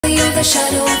the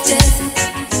shadow of death.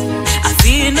 I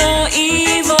fear no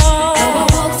evil. Though I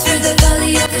walk through the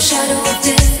valley of the shadow of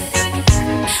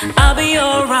death, I'll be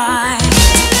alright.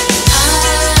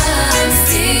 I'm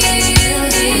still here.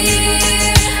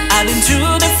 I've been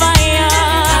through the fire.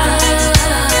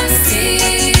 I'm still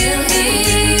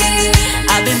here.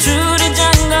 I've been through the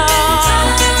jungle.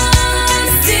 I'm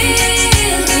still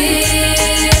here.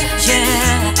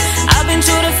 Yeah, I've been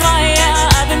through the fire.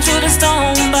 I've been through the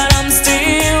storm, but I'm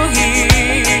still here.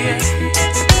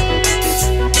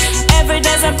 Every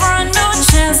day's a brand new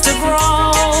chance to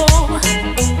grow.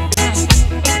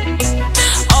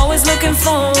 Always looking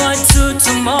forward to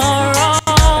tomorrow.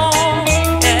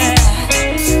 Yeah.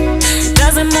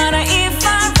 Doesn't matter if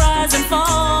I rise and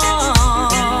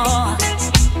fall.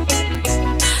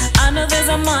 I know there's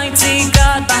a mighty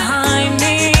God behind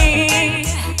me.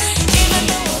 Even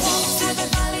though I walk through the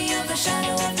valley of the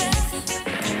shadow of death,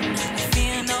 I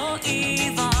fear no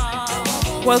evil.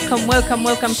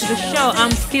 Welcome to the show.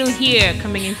 I'm still here,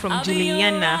 coming in from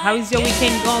Juliana. How is your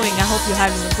weekend going? I hope you're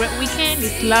having a great weekend.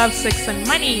 It's love, sex, and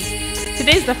money.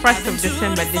 Today is the 1st of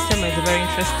December. December is a very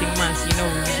interesting month. You know,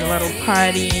 there's a lot of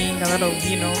partying, a lot of,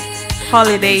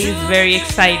 holidays. Very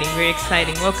exciting, very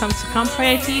exciting. Welcome to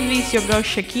Campfire TV. It's your girl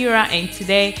Shakira, and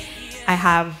today I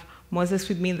have Moses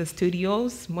with me in the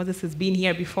studios. Moses has been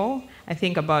here before, I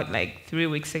think about like 3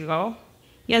 weeks ago.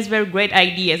 He has very great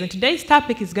ideas, and today's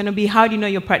topic is going to be, how do you know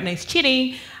your partner is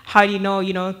cheating? How do you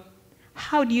know,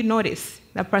 how do you notice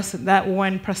that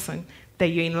one person that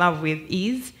you're in love with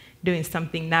is doing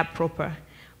something not proper?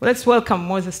 Well, let's welcome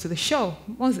Moses to the show.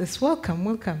 Moses, welcome. Oh,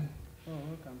 welcome.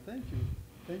 Thank you.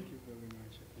 Thank you very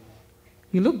much.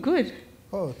 You look good.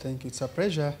 Oh, thank you. It's a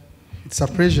pleasure. It's a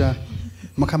pleasure.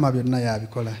 Mukama byonna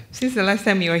yabikola. Since the last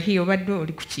time you were here, obadde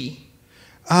oli kuki?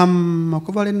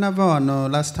 Okuva lwe nnava wano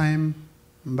last time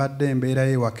mbadde mbeera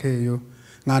ewaka eyo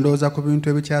nga ndowooza ku bintu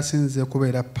ebikyasinze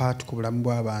okubeera part ku bulamu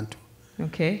bw'abantu.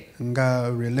 Okay. Nga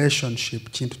relationship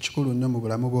kintu kikulu nnyo mu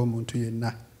bulamu bw'omuntu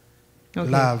yenna.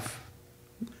 Okay. Love.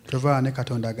 Tova ne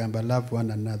Katonda agamba love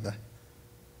one another.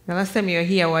 The last time you were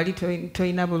here, wali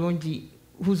toyina bulungi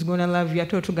who's gonna love you,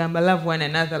 ate tugamba love one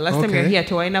another. Last time you were here,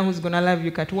 tewalina who's gonna love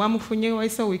you, kati wamufunye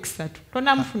wayisa weeks 3.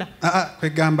 Tonamufuna.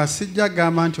 Kwegamba sijja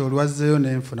gamba nti olwazzeeyo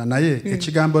n'enfuna naye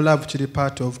ekigambo love kiri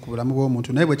part of ku bulamu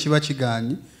bw'omuntu naye bwe kiba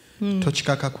kigaanyi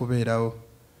tokikaka kubeerawo.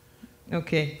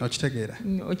 Okay. Okitegeera.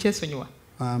 Okyesonyiwa.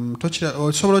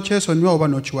 Osobola okyesonyiwa oba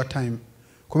n'okiwa time.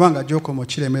 Kubanga gy'okoma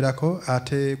okiremerako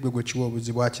ate gwe gwe kiwa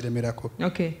obuzibu akiremerako.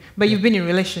 Okay. But you've been in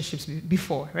relationships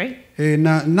before, right?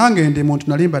 Nange ndi muntu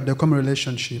nali mbaddeko mu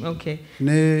relationship. Okay.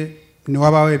 Ne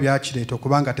wabaawo ebyakireeta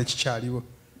okubanga tekikyaliwo.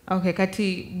 Okay,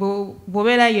 kati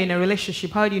bw'obeera you're in a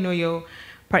relationship, how do you know your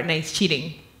partner is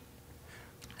cheating?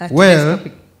 Well,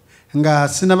 nga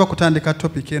sinaba kutandika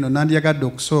topic eno nandiyagadde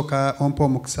okusooka ompa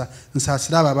omukisa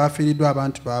nsaasira abo abaafiiriddwa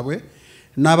abantu baabwe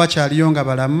n'abakyaliyo nga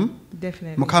balamu.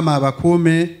 Mukama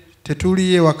abakuume,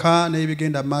 tetuliye waka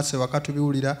n'ebigenda maaso waka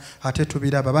tubiwulira ate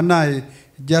tubiraba. Bannaaye,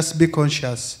 just be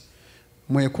conscious.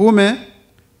 Mwekuume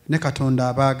ne Katonda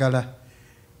abaagala.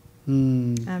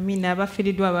 Amina,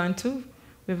 abafiiriddwa abantu.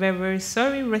 We're very, very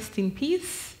sorry. Rest in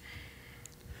peace.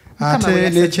 Ate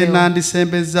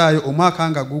n'ekyenandisembezaayo omwaka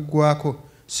nga guggwako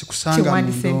sikusanga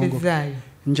mu ndongo.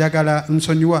 Njagala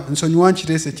nsonyiwa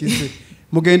nkireese kize.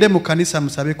 Mugende mu kanisa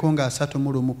musabeko nga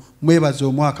 3 mwebaze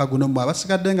omwaka guno mwe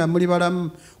abasigadde nga muli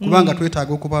balamu kubanga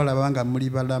twetaaga okubalaba nga muli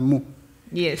balamu.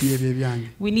 Yes.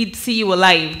 We need to see you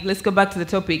alive. Let's go back to the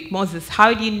topic. Moses,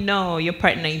 how do you know your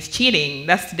partner is cheating?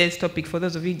 That's today's topic for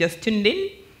those of you just tuned in.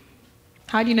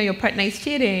 How do you know your partner is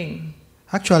cheating?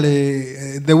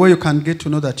 Actually, the way you can get to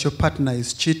know that your partner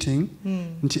is cheating,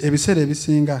 nti ebiseera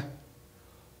ebisinga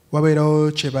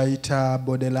wabeerawo kye bayita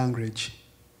body language.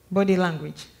 Body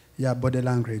language? Yeah, body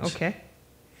language. Okay.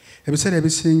 Ebiseera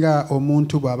ebisinga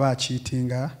omuntu bw'aba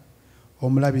achiitinga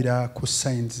omulabira ku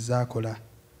signs z'akola.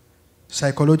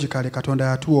 Psychologically Katonda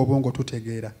yatuwa obwongo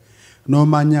tutegeera.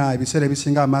 N'omanya ebiseera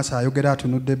ebisinga amaaso ayogera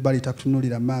atunudde ebbali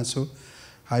takutunulira maaso.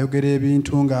 Ayogera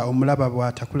ebintu nga omulaba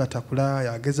bw'atakula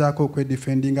yagezaako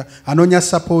okwedefendinga anoonya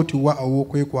support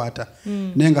ow'okwekwata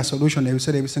naye nga solution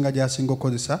ebiseera ebisinga gy'asinga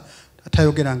okukozesa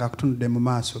tayogera nga akutunudde mu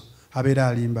maaso abeera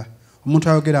alimba. Omuntu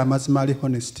ayogera amazima ali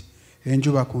honest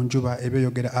enjuba ku njuba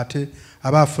ebeyogera ate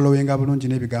aba followinga bulungi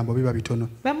n'ebigambo biba bitono.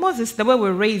 But Moses, the way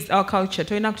we're raised, our culture,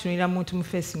 toyina kutunulira muntu mu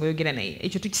face ng'oyogera naye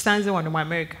ekyo tukisanze wano mu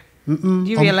America. Do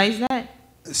you realize that?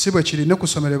 Si bwe kiri ne ku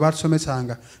ssomero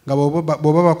batusomesanga nga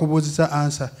bw'oba bakubuuziza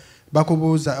answer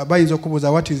bakubuuza bayinza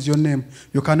okubuuza what is your name,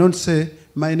 you cannot say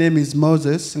my name is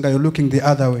Moses nga you're looking the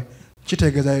other way.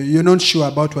 Kitegeeza you're not sure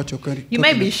about what you're going to. You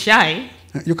may be shy.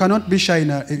 You cannot be shy.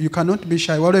 You cannot be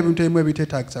shy. Waliwo ebintu ebimu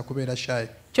ebiteetaagisa kubeera shy.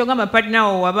 Kyogamba partner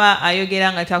wo waba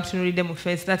ayogera nga takutunuulidde mu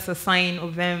face, that's a sign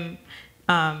of them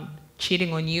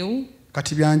cheating on you.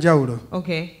 Kati byanjawulo.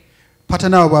 Okay.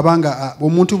 Partner wo bw'abanga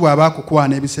omuntu bw'aba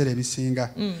akukwana ebiseera ebisinga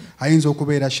ayinza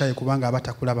okubeera shy kubanga aba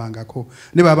takulabangako.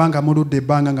 Ne bw'abanga muludde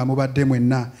ebbanga nga mubadde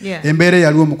mwenna. Embeera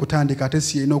yaliwo mu kutandika ate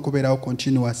si erina okubeerawo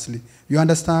continuously. You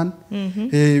understand?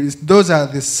 Those are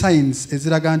the signs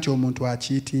eziraga nti omuntu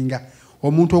acheatinga.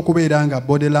 Omuntu okubeera nga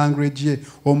body language ye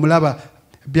omulaba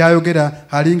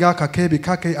byayogera alinga akakebi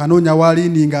kake anoonya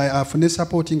waliini nga afune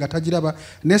support nga tagiraba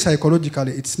ne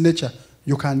psychologically its nature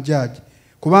you can judge.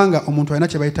 Kubanga omuntu alina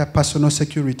kye bayita personal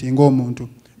security ng'omuntu.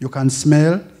 You can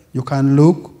smell, you can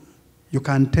look, you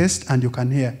can taste and you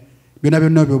can hear. Byonna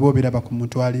byonna byoba obiraba ku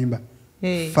muntu alimba.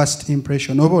 First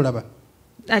impression oba olaba.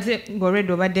 Ate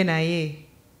ng'olwedde obadde naye.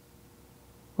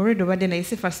 Olwedde obadde naye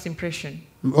si first impression.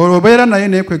 Obeera naye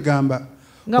naye kwegamba.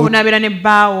 Nga bunaabeera ne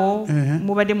bbaawo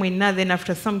mubadde mwenna, then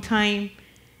after some time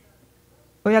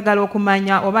oyagala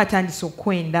okumanya oba atandise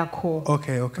okwendako.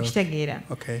 Okitegeera.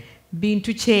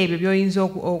 Bintu kyebyo by'oyinza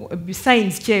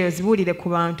signs kyeyo zibuulire ku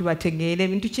bantu bategeere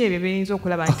bintu kyebyo by'oyinza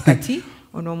okulaba nti kati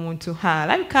ono omuntu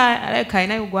alabika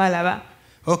alinayo gwalaba.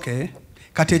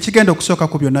 Kati ekigenda okusooka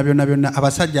ku byonna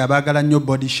abasajja abaagala nnyo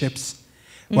body shapes.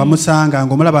 Wamusanga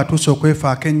ng'omulaba atuuse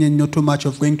okwefaako ennyo too much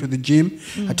of going to the gym.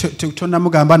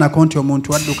 Tonnamugamba nako nti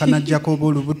omuntu adduka n'ajjako oba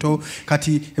olubuto.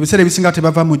 Kati ebiseera ebisinga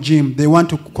tebava mu gym, they want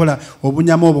to kukola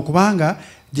obunyama obwo kubanga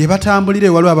gye batambulire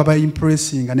waliwo ababa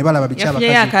impressinga ne balaba biki abakazi.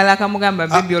 Yakala akamugamba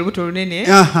baby olubuto lunene.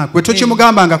 Gwe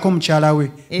tokimugambangako mukyala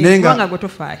we. Nenga gwe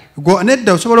tofaayo.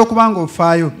 Nedda osobola okuba nga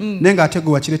ofaayo naye ng'ate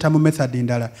gwe wakireta mu method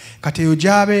ndala. Kati eyo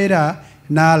gy'abeera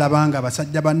n'alabanga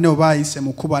abasajja banne oba ayise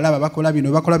mu kkubo alaba bakola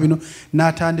bino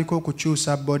n'atandika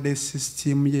okukyusa body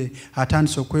system ye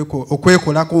atandise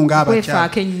okwekolako ng'abakyala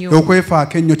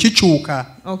okwefaako ennyo kikyuka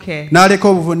n'aleka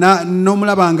obuvu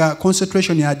n'omulaba nga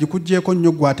concentration yagikugyeko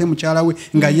nnyo gwe ate mukyala we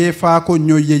nga yeefaako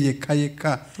nnyo ye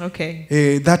yekka.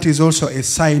 That is also a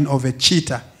sign of a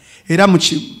cheater. Era mu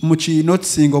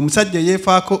kinotisinga omusajja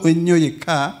yeefaako ennyo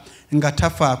yekka nga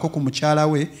tafaako ku mukyala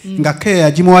we nga keya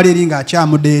agimuwali eri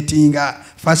ng'akyamudeetinga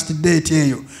first date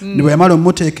eyo ne bwe yamala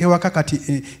omuteeka ewaka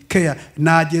kati keya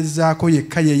n'agezaako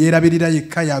yekka yeerabirira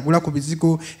yekka yagula ku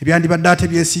bizigo ebyandibadde ate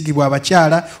byesiigibwa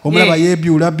abakyala omulaba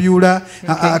yeebyulabyula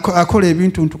akola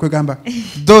ebintu ntukwegamba.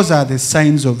 Those are the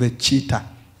signs of a cheater.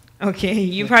 Okay,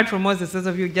 you've heard from Moses. Those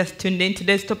of you just tuned in.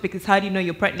 Today's topic is how do you know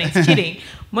your partner is cheating?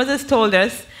 Moses told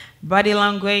us body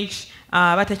language,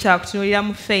 batachakutunulira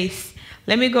mu face.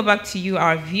 Let me go back to you,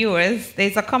 our viewers.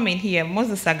 There's a comment here.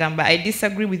 Moses Agamba, I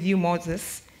disagree with you,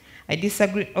 Moses. I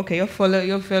disagree. Okay, your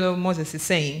fellow Moses is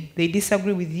saying they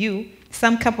disagree with you.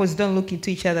 Some couples don't look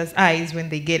into each other's eyes when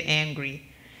they get angry.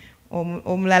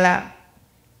 Omulala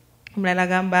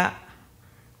Gamba,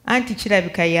 Anti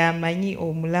Chirabika yamanyi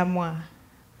omulamwa.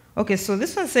 Okay, so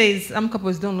this one says some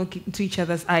couples don't look into each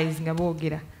other's eyes.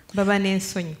 Ngabogira. Baba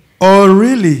n'ensonyi. Oh,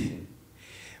 really?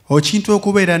 Ochintu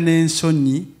okubeera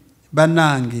n'ensonyi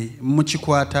banange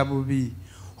mukikwata bubi.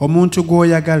 Omuntu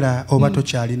gw'oyagala oba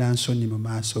tokyalina nsonyi mu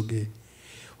maaso ge.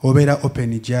 Obeera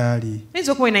open gyali.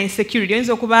 Oyinza okuba na insecurity,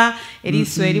 oyinza okuba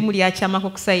eriiso erimu lyakyamako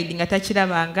ku side nga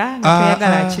takirabanga nga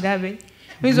toyagala akirabe.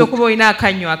 Oyinza okuba olina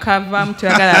akanywa akava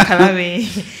toyagala akalabe.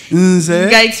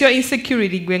 Nga it's your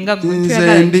insecurity gwe nga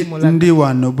toyagala kimulaga. Ndi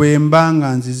wano bwe mba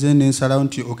nga nzize n'ensalawo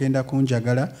nti ogenda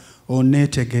kunjagala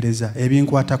oneetegereza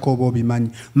ebinkwatako oba obimanyi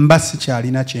mba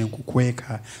sikyalina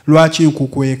kyenkukweka. Lwaki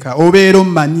nkukweka? Obeera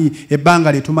omanyi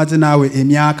ebbanga lye tumaze naawe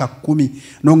emyaka 10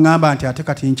 n'oŋŋamba nti ate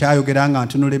kati nkyayogera nga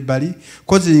ntunula ebbali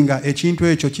kozi nga ekintu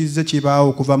ekyo kizze kibaawo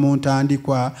okuva mu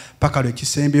ntandikwa paka lwe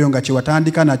kisembyeyo nga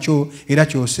kyewatandika nakyo era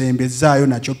kyosembezzaayo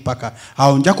nakyo paka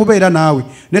awo nja kubeera naawe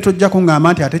ne tojja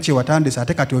kuŋŋamba nti ate kyewatandisa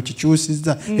ate kati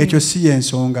okikyusizza ekyo si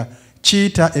yensonga.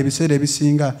 Cheater ebiseera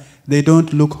ebisinga they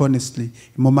don't look honestly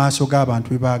mu maaso g'abantu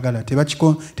bebaagala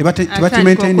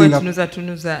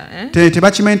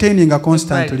tebakimaintaininga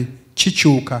constantly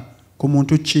kikyuka ku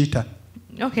muntu cheater.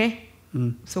 Okay.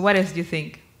 So what else do you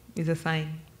think is a sign?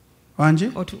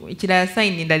 Wanji? Ekirala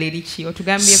sign endala eriki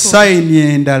otugambyeko? Sign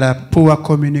endala poor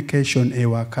communication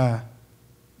ewaka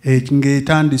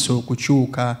ng'etandise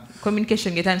okukyuka.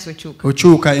 Communication ng'etandise okukyuka.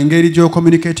 Okyuka engeri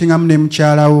gy'ocommunicatingamu ne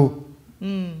mukyalawo.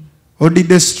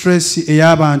 Odidde stress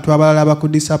ey'abantu abalala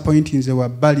bakudisappointinze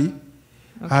wabbali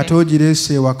ate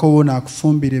ogireese ewaka owona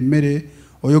akufumbira emmere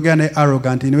oyogera naye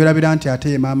arrogant niwerabira nti ate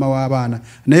ye maama w'abaana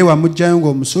naye wamugjayo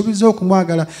ng'omusuubiza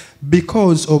okumwagala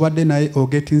because obadde naye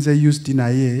ogetinze used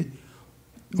naye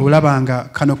olabanga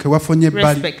kano ke wafunye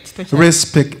ebbali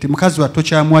respect mukazi wa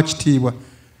tokyamuwa kitiibwa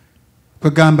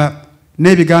kwegamba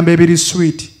n'ebigambo ebiri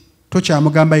sweet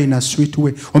tokyamugamba ina sweet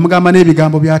we omugamba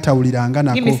n'ebigambo byatawuliranga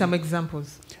nako. Give me some examples.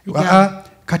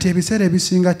 Kati ebiseera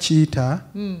ebisinga kiyita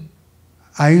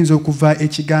ayinza okuva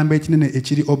ekigambo ekinene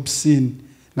ekiri obscene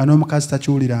nga n'omukazi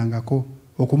takiwulirangako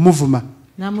okumuvuma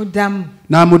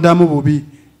n'amuddamu bubi.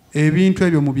 Ebintu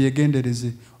ebyo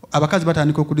mubyegendereze. Abakazi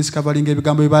batandika okudiscoveringa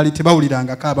ebigambo byebaali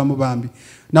tebawulirangako abamu bambi.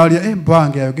 Nawulira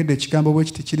bwange ayogedde ekigambo bwe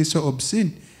kiti kiri so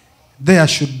obscene. There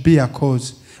should be a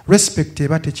cause. Respect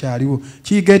eba tekyaliwo.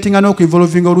 Kiyigetinga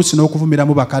n'okuinvolvinga oluusi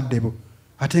n'okuvumiramu bakadde bo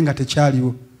ate nga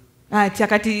tekyaliwo.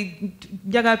 Kati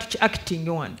njagala acting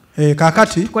one.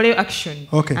 Kakati tukole action.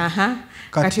 Okay.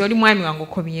 Kati oli mwami wange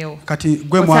okomyewo. Kati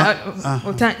gwe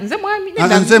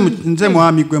nze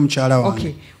mwami gwe mukyala wange.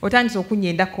 Okay. Otandise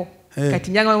okunyendako.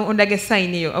 Kati njagala ondage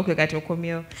sign eyo. Okay, kati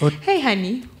okomyewo. Hey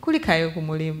honey, kulikayo ku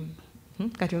mulimu.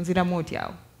 Kati onziramu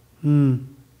otyawo.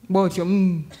 Botyo.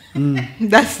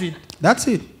 That's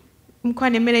it.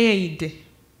 Mukwane emmere yeeyidde.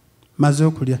 Maze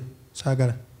okulya.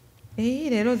 Saagala.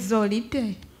 Leero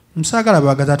zoolidde. Msaagala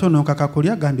bwagaza ate ononkaka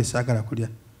kulya gambye saagala kulya.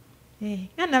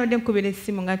 Nga nabadde nkubira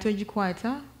essimu nga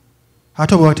togikwata.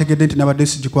 Ate oba wategedde nti nabadde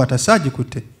sigikwata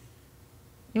saagikutte.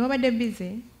 Wabadde busy?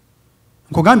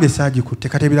 Nkugambye saagikutte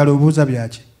kati ebirala obuuza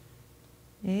byaki?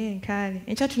 Kale.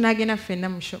 Enkya tunaagenda ffenna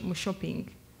mu shopping.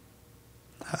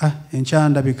 Enkya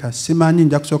ndabika simanyi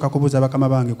nja kusooka kubuuza bakama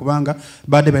bange kubanga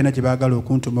badde balina gye baagala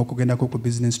okuntuma okugendako ku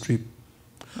business trip.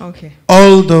 Okay.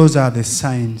 All those are the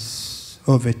signs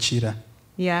of a cheater.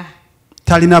 Yeah.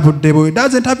 Talina buddebo. It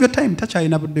doesn't have your time.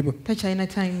 Tachayina buddebo.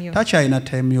 Tachayina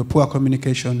time yo. Poor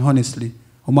communication, honestly.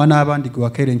 Omwana abandi gwe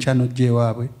wakere nchano je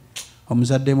waabwe.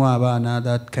 Omuzaddemu abaana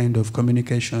that kind of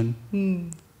communication.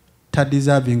 Ta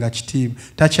deserving a kitiibwa.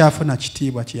 Takyafuna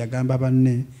kitiibwa kiyagamba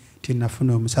banne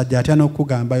tinafuna omusajja ate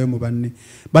n'okugambayo mu banne.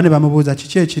 Banne bamubuuza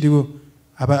kiki ekiriwo.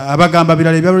 Abagamba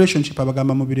birala ebya relationship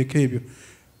abagamba mu bireko ebyo.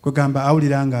 Kugamba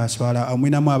awulira nga aswala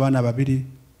omwinamu abaana babiri.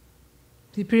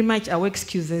 Pretty much our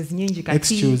excuses nyingi kati.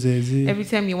 Excuses. Every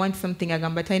time you want something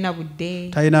agamba taina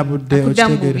budde.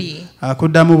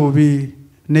 Akuddamu bubi.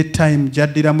 Ne time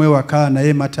jaddiramu ewaka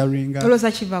naye mataringa.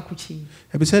 Oloza kiva kuki.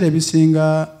 Ebiseera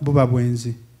ebisinga buba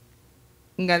bwenzi.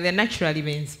 Nga they're naturally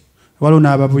benzi. Waliwo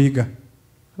n'ababuyiga.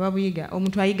 Ababuyiga.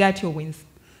 Omuntu ayiga atya obwenzi.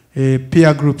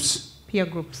 Peer groups.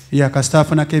 Yeah,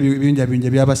 kasitafunako ebibinja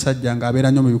by'abasajja nga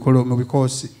abeera nnyo mu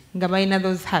bikoosi. Nga balina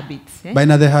those habits.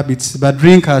 Balina the habits. Ba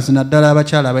drinkers naddala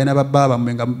abakyala balina babbaaba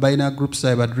nga balina groups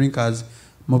ba drinkers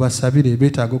mubasabire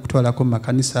beetaaga okutwalako mu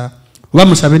makanisa. Oba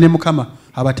musabe ne Mukama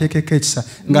abateekeko ekisa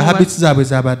nga habits zaabwe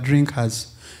z'aba drinkers.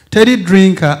 Teri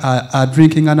drinker are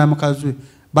drinking na mukazi we.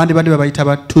 Bandi babayita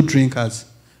ba two drinkers.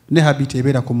 Ne habit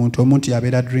ebeera ku muntu omuntu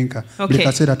yabeera drinker. Buli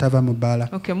kaseera tava mu bbaala.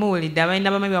 Okay, muwulidde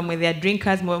abalina bamabi bamwe they are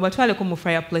drinkers batwaleko mu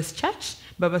Fireplace Church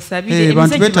babasabire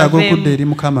bantu beetaaga okudda eri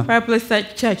Mukama. Fireplace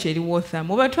Church eri Waltham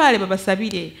mubatwale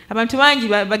babasabire abantu bangi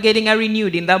getting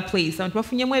renewed in that place abantu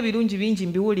bafunyemu ebirungi bingi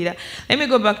mbiwulira. Let me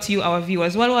go back to you our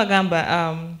viewers. Waliwo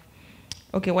agamba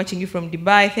okay, watching you from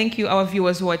Dubai. Thank you, our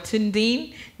viewers who are tuned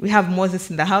in. We have Moses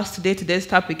in the house today. Today's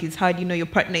topic is how do you know your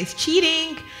partner is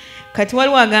cheating? Kati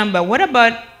waliwo agamba, what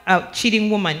about a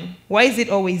cheating woman? Why is it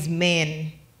always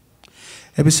men?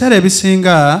 Ebiseera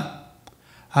ebisinga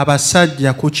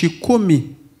abasajja ku 100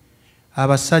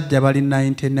 abasajja bali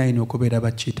 99 okubeera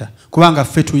bakita kubanga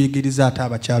ffe tuyigiriza ate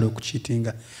abakyala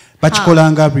okukitinga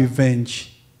bakikolanga revenge.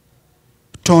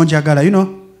 Tonjagala, you know,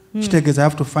 kitegeeza I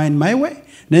have to find my way.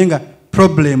 Naye nga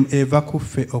problem eva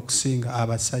kuffe okusinga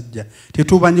abasajja.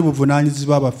 Tetubanyi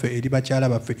buvunaanyizibwa baffe eri bakyala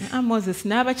baffe. Moses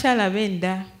n'abakyala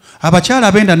benda.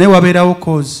 Abakyala benda naye wabeerawo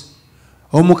cause.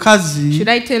 Omukazi. Should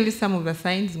I tell you some of the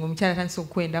signs ng'omukyala atandise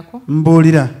okukwendako?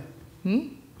 Mbuulira.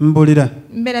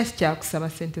 Mbeera sikyakusaba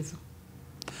ssente zo.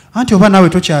 Anti oba naawe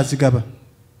tokyazigaba.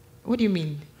 What do you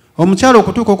mean? Omukyala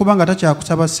okutuuka okubanga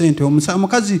takyakusaba ssente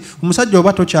omusajja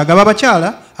oba tokyagaba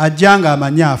abakyala ajjanga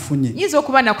amanya afunye. Nyinza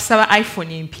okuba nakusaba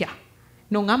iPhone empya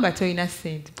n'ongamba toyina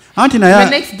ssente. Anti naye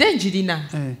next day njirina.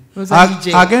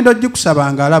 Agenda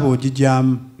ogikusaba ng'alaba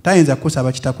ogijjamu. Tayinza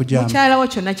kusaba kitakujjamu. Mukyala wo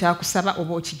kyonna kyakusaba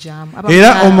oba okijjamu.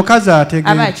 Era omukazi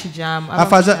ategeera. Aba akijjamu.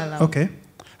 Okay.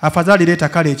 Afadhali leeta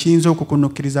kale ekiyinza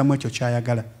okukunukkirizamu ekyo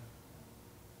kyayagala.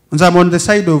 Nze I'm on the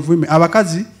side of women.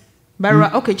 Abakazi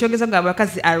okay, kyogeza nga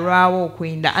abakazi alwawo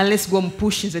okwenda unless go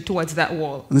pushes towards that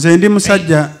wall. Nze ndi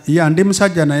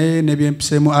musajja naye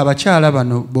nebyempisemu abakyala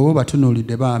bano bo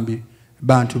batunuulidde bambi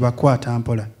bantu bakwata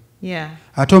mpola. Yeah.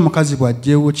 Ate omukazi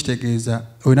bw'ajjeewo kitegeeza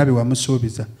olina bye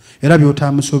wamusuubiza era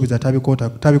by'otaamusuubiza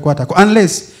tabikwatako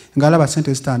unless ng'alaba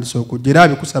ssente zitandise okujja era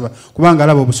abikusaba kubanga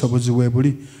alaba obusobozi bwe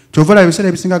buli. Kyova olaba ebiseera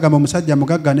ebisinga gamba omusajja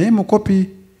mugagga naye mukopi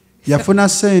yafuna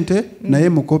ssente naye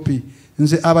mukopi.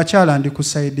 nze abakyala ndi ku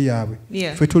side yaabwe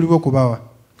ffe tuliwo kubawa.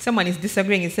 Someone is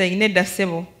disagreeing and saying nedda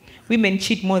sebo women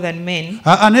cheat more than men.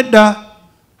 Nedda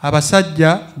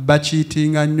abasajja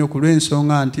bakiitinga nnyo ku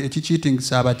lw'ensonga nti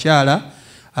ekikiitingisa abakyala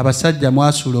abasajja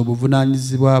mwasuula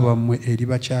obuvunaanyizibwa bwammwe eri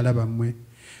bakyala bammwe.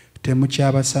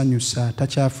 Temukyabasanyusa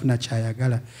takyafuna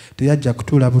kyayagala teyajja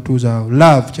kutuula butuuza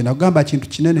love kyenagamba kintu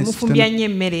kinene mufumbya nnyo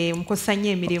emmere mukosa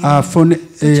nnyo emirimu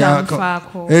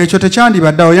ekyo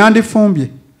tekyandibaddeawo yandifumbye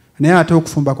naye ate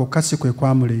okufumba kokka si kwe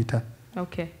kwamuleeta.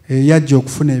 Yajja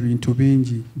okufuna ebintu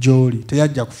bingi gy'oli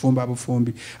teyajja kufumba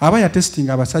bufumbi aba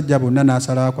yatesitinga abasajja bonna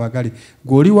n'asalawo kwagale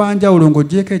gw'oli wanjawulo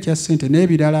ng'oggyeko ekya ssente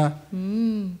n'ebirala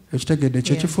ekitegedde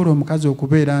kyekifuula omukazi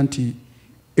okubeera nti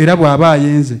era bw'aba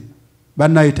ayenze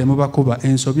bannaye temubakuba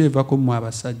ensobi eva ku mmwe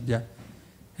abasajja.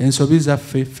 Ensobi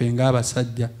zaffe ffe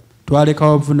ng'abasajja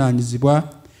twalekawo obuvunaanyizibwa.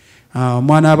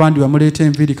 Omwana abandi bamuleeta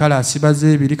enviiri kale asibaza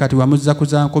ebiri kati wamuzza ku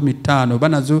za 15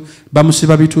 banazo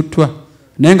bamusiba bituttwa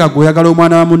naye nga gw'oyagala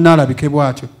omwana wa munne alabike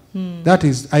bw'atyo. That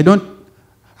is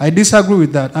I disagree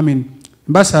with that. I mean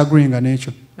mbasagreeinga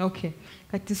n'ekyo.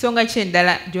 Kati nsonga ki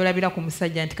endala gy'olabira ku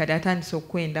musajja nti kati atandise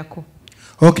okukwendako?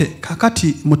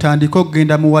 Kakati mutandike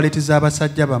okugenda mu waleti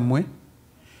z'abasajja bammwe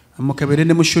mukebere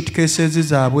ne mu suitcases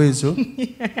zaabwe ezo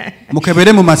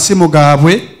mukebere mu masimu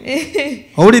gaabwe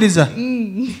owuliriza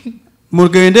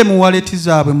mugende mu waleti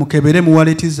zaabwe mukebere mu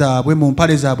waleti zaabwe mu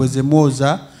mpale zaabwe ze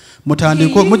mwoza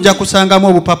mutandike mujja kusangamu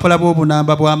obupapula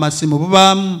bw'obunamba bw'amasimu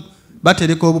bubaamu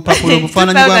batereka obupapula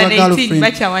obufaananyi bwa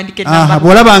girlfriend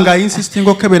bw'olaba nga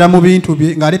insistinga okukebera mu bintu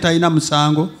bye ng'ate talina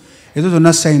musango ezo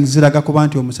zonna signs ziraga kuba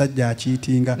nti omusajja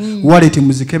akiitinga. Wallet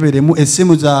muzikeberemu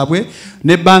essimu zaabwe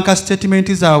ne banka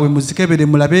statement zaabwe muzikebere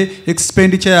mulabe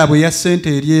expenditure yaabwe ya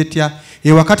ssente eryetya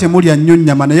ewakati mulya nnyo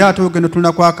nnyama naye ate ogenda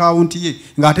tulina ku akawunti ye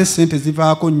ng'ate ssente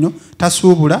zivaako nnyo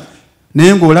tasuubula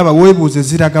naye ng'olaba weebuuze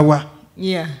ziragawa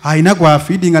ayina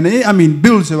gwafiidinga naye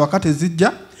bills ewakati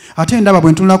zijja ate ndaba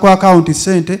bwe ntulina ku akawunti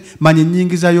ssente manya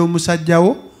ennyingiza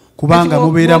y'omusajjawo kubanga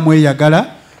mubeera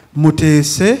mweyagala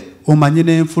muteese omanye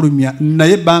n'enfulumya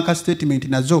naye banka statement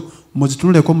nazo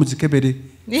muzitunuleko muzikebere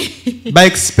by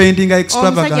expending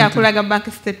extravagant.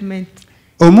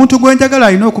 Omuntu gwenjagala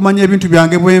alina okumanya ebintu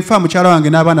byange bwenfa mukyala wange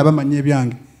n'abaana bamanya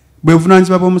ebyange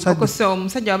bwevunaanyizibwa bw'omusajja.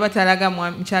 Omusajja waba talaga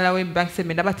mukyala we bank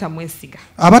statement aba tamwesiga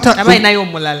aba alinayo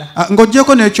omulala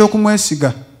ng'oggyeko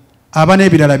n'ekyokumwesiga aba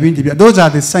n'ebirala bingi those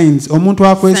are the signs omuntu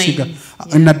akwesiga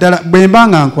naddala bwe mba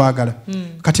nga nkwagala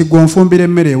kati gw'onfumbira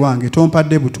emmere ewange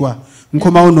tompadde butwa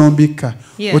nkomawo nombikka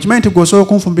okimanyi nti gw'osobola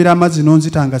okunfumbira amazzi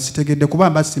n'onzitanga sitegedde kuba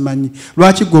mba simanyi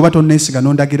lwaki gw'oba tonneesiga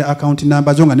n'ondagira akawunti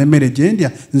namba zo nga n'emmere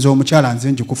gyendya nze omukyala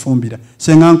nze njikufumbira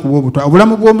senga nkuwa obutwa.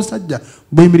 Obulamu bw'omusajja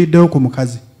buyimiriddewo ku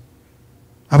mukazi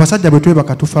abasajja bwe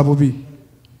twebaka tufa bubi.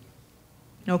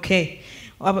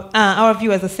 Our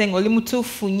viewers are saying oli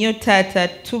mutuufu nnyo taata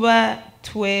tuba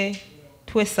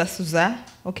twesasuza.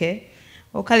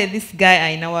 Okale this guy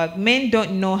aina work. Men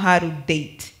don't know how to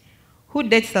date. Who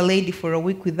dates a lady for a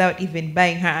week without even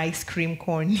buying her ice cream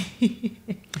cone?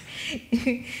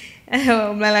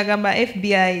 Mlalagamba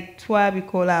FBI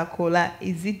twabikola kola.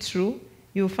 Is it true?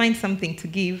 You'll find something to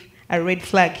give. A red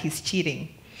flag, he's cheating.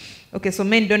 So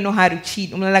men don't know how to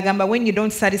cheat. Mlalagamba when you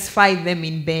don't satisfy them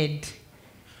in bed.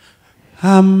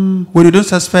 When you don't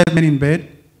satisfy men in bed?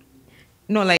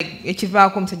 No, like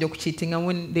cheating and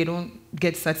when they don't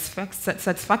get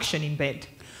satisfaction in bed.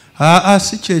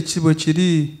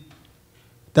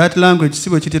 That language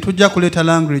sibo kiti tujja kuleeta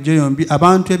language yombi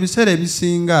abantu ebiseera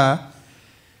ebisinga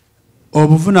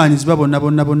obuvunaanyizibwa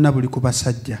bonna buli ku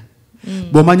basajja.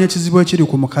 Bw'omanya ekizibu ekiri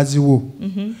ku mukazi wo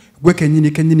gwe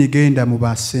kennyini genda mu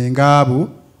basenga abo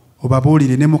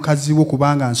obabuulire ne mukazi wo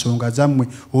kubanga nsonga zammwe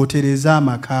otereeza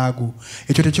amakaago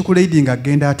ekyo tekikuleidinga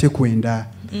genda ate kwenda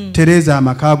tereeza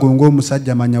amakaago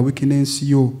ng'omusajja manya weakness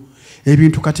yo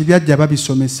ebintu kati byajja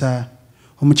babisomesa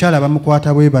omukyala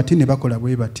bamukwata bwe bati ne bakola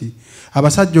bwe bati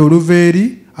abasajja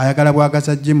oluveeri ayagala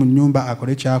bwagaza ajje mu nnyumba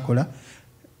akole kyakola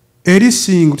eri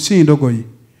sindogoyi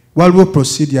waliwo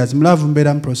procedures mulavu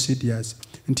mbeera mu procedures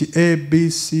nti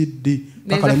ABCD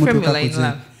bakala mutuuka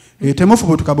kuze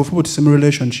temufubutuka bufubutise mu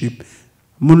relationship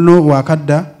muno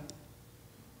wakadda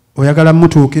oyagala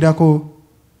mutuukirako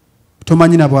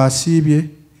tomanyina bwasiibye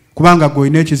kubanga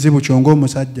gw'olina ekizibu kyonga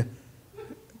omusajja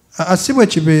asibwe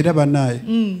kibeera bannaye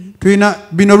tulina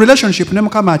bino relationship ne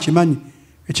mukama akimanyi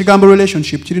ekigambo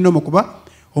relationship kirina omukuba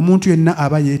omuntu yenna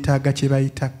aba yeetaaga kye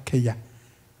bayita keya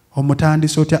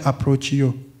omutandisa otya approach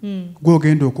yo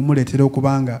gw'ogenda okumuleetera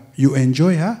okubanga you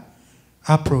enjoy her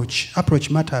approach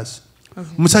matters.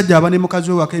 Musajja abane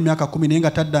mukazi we waka emyaka 10 naye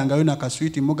nga taddangayo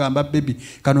nakaswiti mugamba baby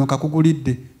kano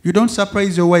kakugulidde. You don't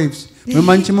surprise your wives.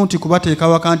 Mwemanyi kimu nti kubateeka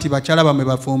waka nti bakyala bamwe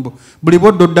bafumbo. Buli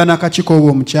boddo dda nakakiko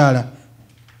obwo omukyala.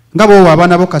 Nga bo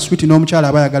abaana bo kaswiti n'omukyala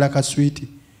abayagala kaswiti.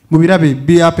 Mubirabe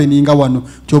be happeninga wano.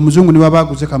 Kyo omuzungu niwe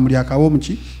abaguze kamuli akawo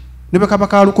muki. Nebe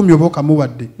kabaka 10 oba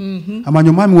okamuwadde.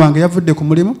 Amanyo mwami wange yavudde ku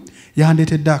mulimu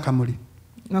yandeetedde akamuli.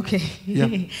 Okay. Yeah.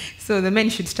 So the men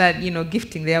should start,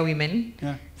 gifting their women.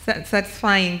 Yeah.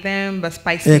 Satisfying them, but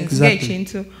spice things Exactly. get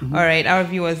into. All right, our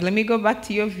viewers, let me go back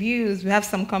to your views. We have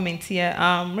some comments here.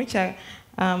 Richard,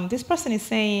 this person is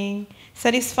saying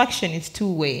satisfaction is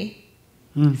two-way.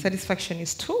 Satisfaction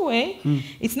is two-way.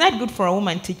 It's not good for a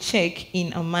woman to check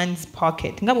in a man's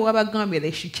pocket.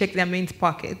 They should check their men's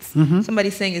pockets. Somebody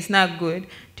saying it's not good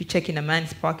to check in a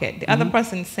man's pocket. The other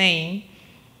person saying,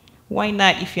 why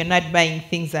not if you're not buying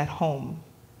things at home?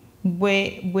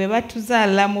 Okay,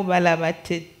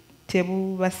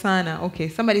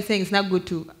 somebody saying it's not good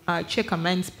to check a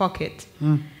man's pocket.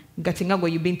 Gatingago,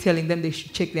 you've been telling them they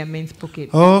should check their men's pocket.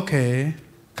 Okay.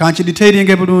 Can't you detailing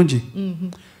ebulungi?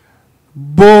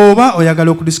 Boba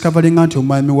oyagala okudiscoveringa nti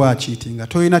omwami wa cheatinga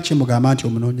toyina kimugamba nti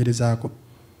omunoonyerezaako.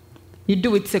 You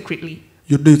do it secretly.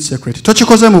 You do it secretly.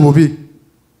 Tokikoze mu bubi.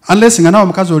 Unless nga nawe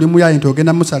omukazi oli muyayi nti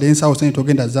ogenda musala ensawo se nti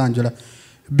ogenda zanjula.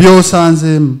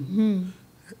 Byosanzeemu.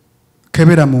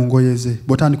 Kebera mu ngoye ze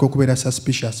botandika okubeera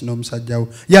suspicious n'omusajjawo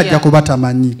yajja kuba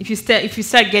tamanyi. If you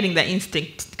start getting the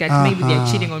instinct that maybe they're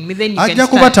cheating on me, then you can ajja start.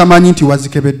 kuba tamanyi nti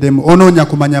wazikebeddemu onoonya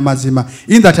kumanya mazima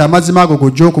in that amazima ago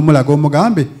gojja okumulaga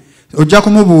omugambe ojja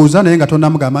kumubuuza naye nga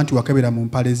tonnamugamba nti wakebera mu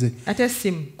mpale ze Ate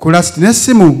simu. kulasti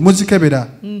n'essimu muzikebera.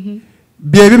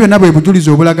 Byebyo byonna bwe bujulizi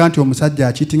obulaga nti omusajja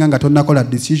akitinga nga tonnakola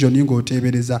decision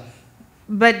ng'oteebereza.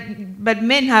 But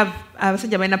men have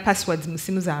abasajja balina passwords mu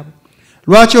simu zaabwe.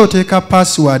 Lwaki oteeka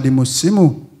password mu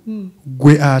ssimu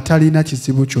gwe atalina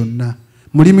kizibu kyonna?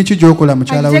 Mulimu ki gy'okola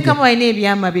mukyala we? Ajjekamu alina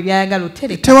ebyama bye byayagala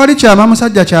otereka. Tewali kyama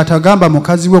musajja kyatagamba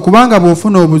mukazi we kubanga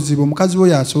bw'ofuna obuzibu mukazi we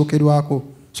yasookerwako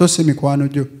so si mikwano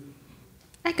gyo.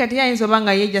 Kati yayinza oba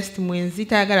nga ye just mwenzi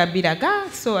tayagala biraga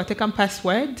so atekamu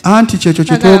password. Anti kyekyo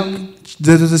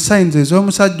zezo ze signs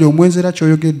ez'omusajja omwenzi era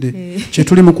ky'oyogedde kye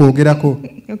tuli mu kwogerako.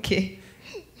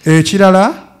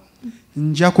 Ekirala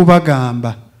nja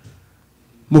kubagamba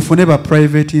mufune ba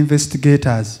private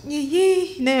investigators.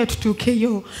 Nayo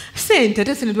tutuukeyo sente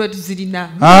tesene tuba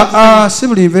tuzirina.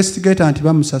 Civil investigator nti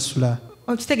bamusasula.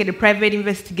 Okitegedde private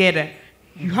investigator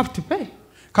you have to pay.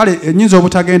 Kale ennyinza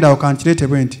obutagenda awo kankireete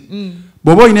bwe nti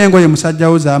bw'oba olina engoye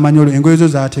musajjawo z'amanyolo engoye zo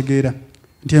z'ategeera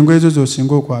nti engoye zo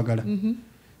z'osinga okwagala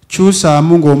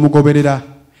kyusaamu ng'omugoberera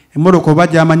emmotoka oba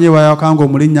gy'amanyi ewayawaka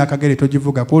ng'omulinnya akagere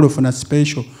togivuga kuba olufuna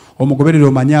special omugoberere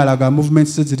omanye alaga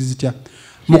movements ze ziri zitya.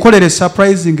 Mukolere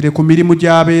surprisingly ku mirimu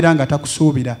gy'abeera nga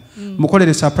takusuubira.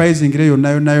 Mukolere surprisingly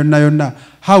yonna.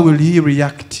 How will he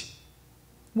react?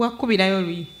 Wakubirayo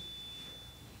oluyi.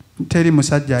 Teri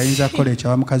musajja ayinza kukola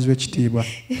ekyawa mukazi w'ekitiibwa.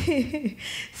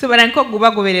 So baranko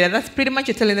gubagoberera. That's pretty much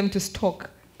you're telling them to stalk.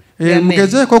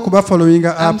 Mugezeeko okuba following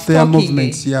up their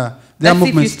movements. Yeah. Their That's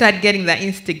movements. if you start getting the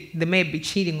instinct they may be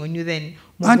cheating on you then.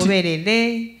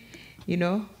 Mugoberere,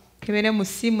 kebere mu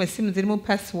simu zirimu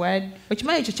password.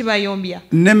 Okimanyi ekyo kibayombya.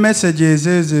 Ne messages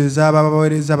ezo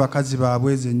ez'ababaweereza abakazi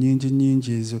baabwe ezo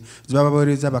nnyingi ezo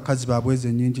zibabaweereza abakazi baabwe ezo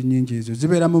nnyingi ezo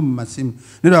zibeeramu mu masimu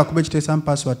naye lwakuba ekiteesamu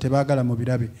password tebaagala mu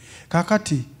birabe.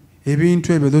 Kaakati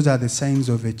ebintu ebyo those are the signs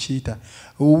of a cheater.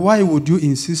 Why would you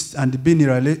insist and be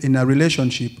in a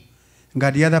relationship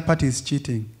nga the other party is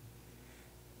cheating?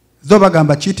 Zo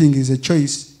bagamba cheating is a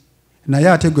choice naye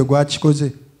ate gwe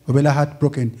gwakikoze obeera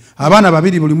heartbroken. Abaana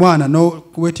babiri buli mwana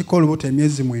n'oweetika olubuto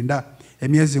emyezi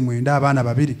mwenda abaana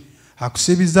babiri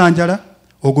akusibiza njala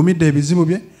ogumidde ebizibu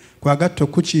bye kwagatta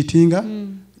okukiitinga.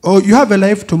 You have a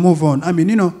life to move on.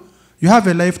 You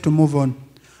have a life to move on.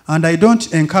 And I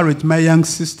don't encourage my young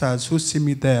sisters who see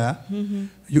me there.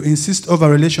 You insist over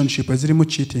relationship ezirimu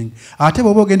cheating. Ate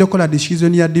bw'oba ogenda okukola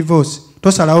decision ya divorce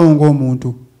tosalawo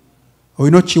ng'omuntu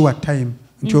olina okkiwa time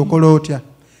nti okola otya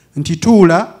nti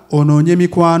tuula onoonye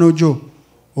mikwano gyo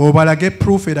obalage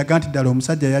proof eraga nti ddala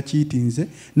omusajja yakiitinze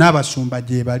n'abasumba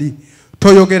gye bali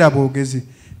toyogera bwogezi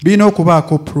birina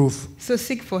okubaako proof. So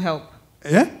seek for help.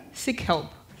 Seek help.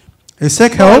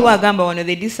 Seek help. When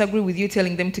they disagree with you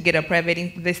telling them to get a private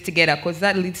investigator because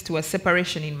that leads to a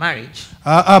separation in marriage.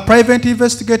 A private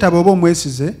investigator bw'oba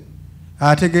omwesize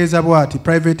ategeeza bw'ati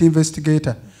private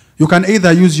investigator you can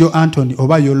either use your attorney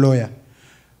oba your lawyer.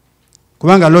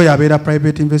 Kubanga lawyer abeera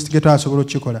private investigator asobola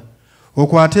okukikola.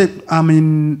 Okwate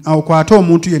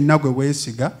omuntu yenna gwe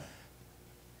weesiga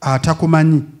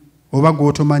atakumanyi oba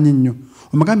gw'otomanyi nnyo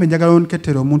omugambe njagala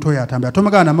onkettera omuntu oyo atambula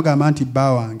tomugamba namugamba nti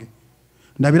bba wange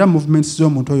ndabira movements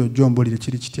z'omuntu oyo jombolire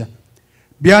kiri kitya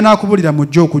byanakubulira mu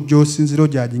jjo okujja osinziro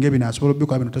gyajinga ebinaasobola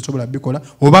bikola bino tasobola bikola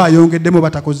oba ayongeddemu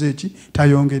batakoze eki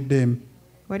tayongeddemu.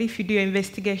 What if you do your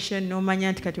investigation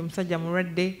n'omanya nti kati omusajja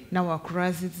mulwadde nawe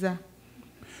akurazizza?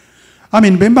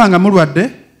 Bemba nga mulwadde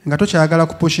nga tokyagala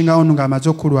kupushinga on ng'amaze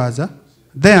okulwaza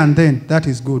there and then that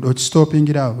is good or stopping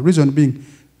it out. Reason being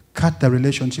cut the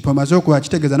relationship. Omaze okuwa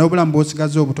kitegeeza n'obulamu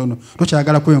bw'osigaze obutono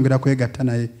tokyagala kweyongera kwegatta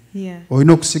naye.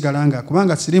 Olina okusigala nga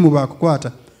kubanga sirimu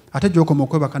baakukwata ate gy'okoma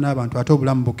okwebaka n'abantu ate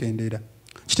obulamu bukendeera.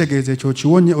 Kitegeeza ekyo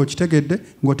kiwonye okitegedde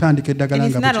ng'otandika eddagala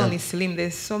nga bukyali. It's not only slim,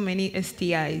 there's so many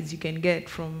STIs you can get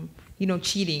from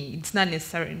cheating. It's not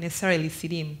necessarily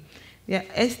slim. Yeah,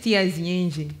 STIs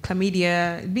nyingi,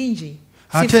 chlamydia, bingi,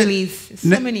 syphilis,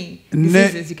 so many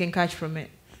diseases you can catch from it.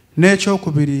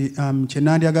 N'ekyokubiri kye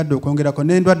nandyagadde okwongerako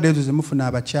n'endwadde ezo ze mufuna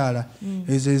abakyala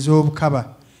ezo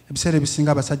ez'obukaba ebiseera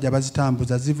ebisinga abasajja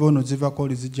bazitambuza ziva ono zivako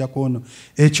oli zijjako ono.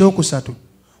 Ekyokusatu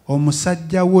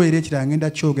omusajja wo era ekirala ngenda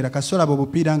kyogera kasola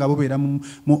obupiira nga bubeera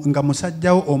nga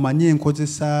musajja wo omanye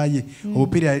enkozesa ye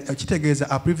obupiira kitegeeza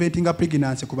a preventing a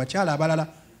pregnancy ku bakyala abalala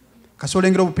kasola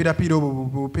engera obupiirapiira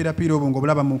obwo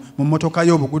ng'obulaba mu mmotoka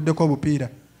yo obuguddeko obupiira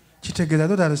kitegeeza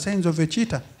those are the signs of a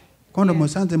cheater. Kondo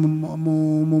musanze mu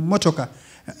mmotoka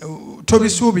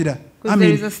tobisuubira.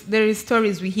 There is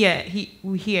stories we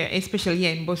hear especially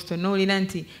here in Boston n'olina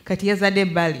nti kati yazadde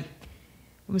ebbali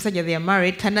omusajja they are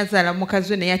married tanazaala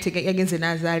mukazi we naye yagenze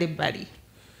n'azaala ebbali.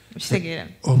 Okitegeera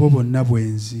obo bonna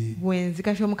bwenzi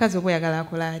kati omukazi oba oyagala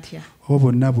akola atya? obo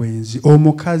bonna bwenzi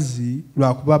omukazi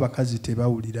lwakuba abakazi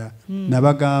tebawulira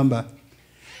nabagamba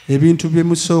ebintu bye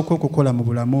musooka okukola mu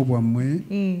bulamu bwammwe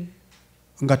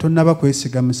nga tonnaba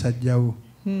kwesiga musajjawo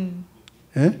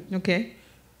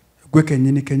gwe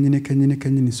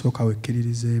kennyini sooka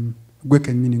wekkiririzeemu gwe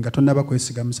kennyini nga tonnaba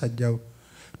kwesiga musajjawo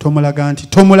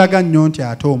tomulaga nnyo nti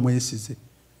ate omwesize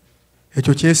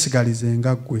ekyo kyesigalize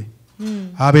nga ggwe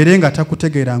abeere nga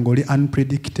takutegeera ng'oli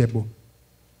unpredictable.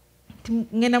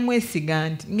 Ngenda mwesiga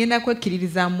nti ngenda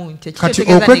kwekkiririzaamu nti kati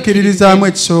okwekkiririzaamu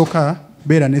ekisooka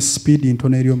beera ne sipiidi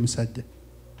ntono eri omusajja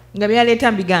nga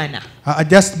byaleeta mbigaana.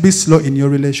 Just be slow in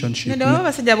your relationship. Ndio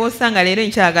abasajja bosanga leero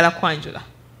nkyagala kwanjula.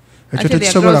 Ekyo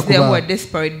tekisobola kuba.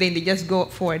 Then they just go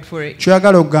forward for it.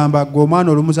 Kyagala okugamba gwe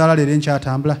omwana olumuzaala leero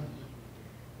nkyatambula.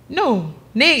 No,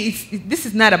 this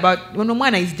is not about when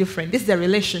omwana is different. This is a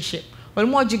relationship.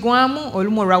 Olumu ogigwamu,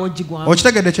 olumu olwawo ogigwamu.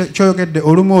 Okitegedde kyoyogedde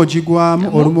olumu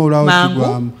ogigwamu, olumu olwawo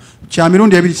ogigwamu. Kya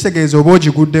mirundi ebiri kitegeeza oba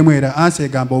ogiguddemu era ansi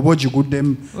egamba oba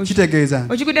ogiguddemu. Kitegeeza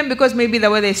ogiguddemu because maybe the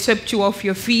way they swept you off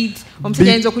your feet.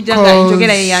 Omusajja ayinza okujja nga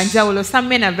enjogera ye yanjawulo. Some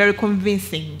men are very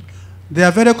convincing. They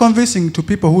are very convincing to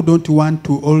people who don't want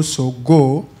to also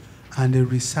go and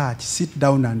research, sit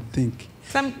down and think.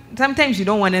 Sometimes you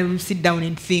don't want to sit down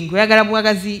and think. Oyagala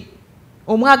bwagazi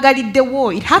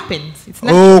omwagaliddewo, it happens.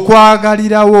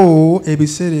 Okwagalirawo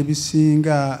ebiseera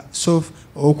ebisinga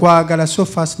okwagala so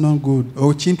fast not good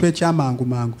okintu ekyamangu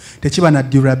mangu tekiba na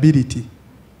durability.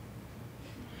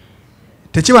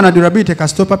 Tekiba na durability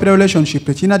kasito popular relationship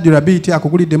tekina durability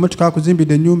akugulidde emotoka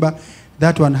akuzimbidde ennyumba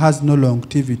that one has no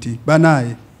longevity.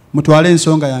 Banaye mutwale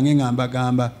ensonga yange ngamba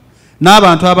gamba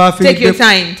n'abantu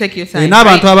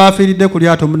abafiiridde ku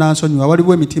lyato munansonyiwa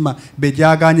waliwo emitima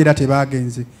begyaganyira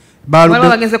tebagenze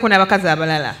bagenzeko n'abakazi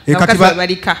abalala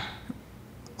balika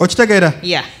okitegeera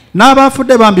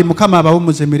n'abafudde bambi mukama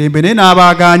abawumuza emirembe naye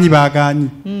n'abaaganyi baganyi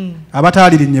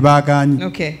abataalirinnye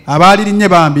baganyi abaalirinnye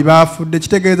bambi bafudde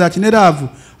kitegeeza kineraavu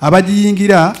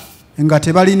abagiyingira nga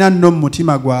tebalina nno mu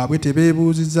mutima gwabwe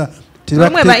tebeebuuziza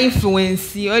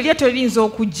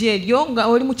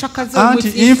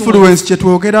influence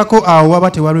kyetwogerako awo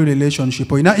waba tewali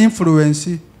relationship olina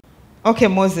influence. Okay,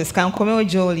 Moses,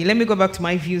 Jolie. Let me go back to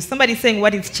my views. Somebody saying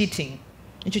what is cheating?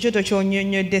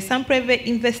 Some private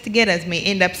investigators may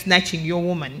end up snatching your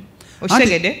woman.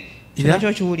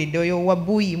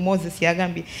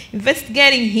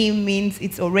 Investigating him means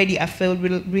it's already a failed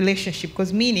relationship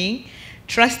because meaning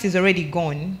trust is already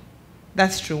gone.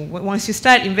 That's true. Once you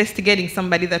start investigating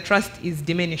somebody, the trust is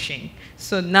diminishing.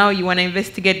 So now you want to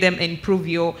investigate them and prove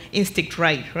your instinct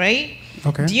right?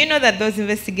 Okay. Do you know that those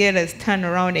investigators turn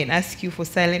around and ask you for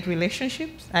silent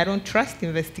relationships? I don't trust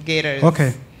investigators.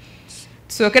 Okay.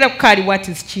 So what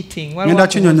is cheating?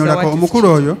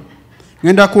 Omukulu oyo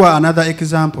ngenda kuwa another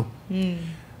example.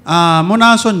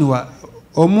 Munansonyiwa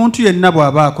omuntu yenna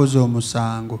bw'aba akoze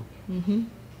omusango.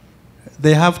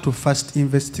 They have to first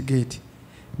investigate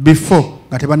before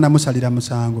nga tebannamusalira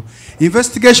musango.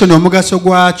 Investigation omugaso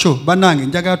gwakyo bannange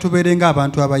njagala tubeere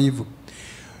ng'abantu abayivu.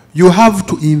 You have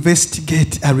to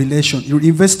investigate a relation. You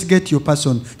investigate your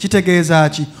person. Kitegeeza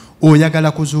ki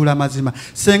oyagala kuzuula mazima.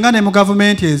 Senga ne mu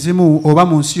gavumenti ezimu oba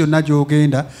mu nsi yonna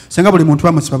gy'ogenda, senga buli muntu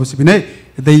bamusiba busibi naye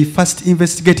they first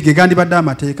investigate gegandibadde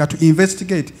amateeka to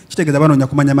investigate kitegeeza banoonya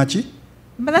kumanya maki.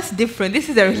 But that's different. This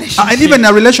is a relationship. And even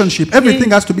a relationship, everything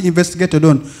has to be investigated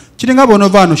on. Kiringa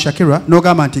bw'onova wano Shakira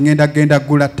n'ogamba nti ngenda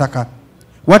gula ttaka.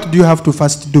 What do you have to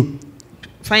first do?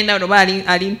 Find out about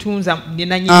Ali.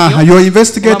 You're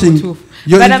investigating.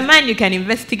 But a man, you can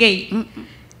investigate.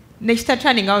 They start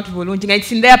turning out volunteering.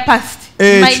 It's in their past.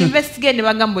 Might investigate the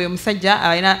bagambo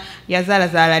musajja yazala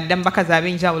zala dambaka za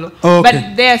benjawulo.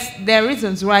 But there are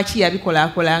reasons why chi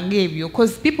abikola ngevyo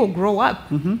because people grow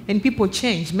up and people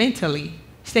change mentally.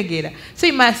 So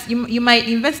you might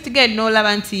investigate no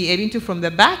lavanti ebintu from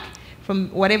the back, from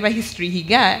whatever history he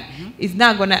got is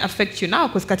not going to affect you now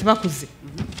because katibakuzi.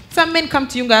 Some men come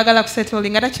to you ngayagala kusettle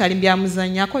ngata chali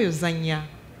mbyamuzanya ko yozanya.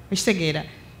 Mishtegera.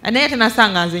 Anaye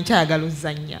tanasanga nze nkyayagala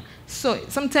uzanya. So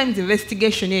sometimes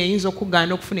investigation eyinza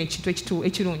okugaana okufuna ekintu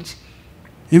ekirungi.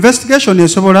 Investigation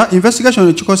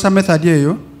ekikosa method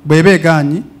eyo bweba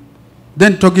egaanyi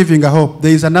then to giving a hope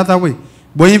there is another way.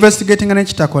 Boy investigating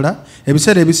n'ekitakola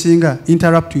ebiseera ebisinga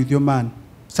interrupt with your man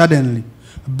suddenly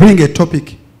bring a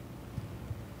topic.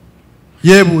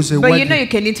 Yebuuze but you know you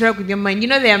can interact with your man. You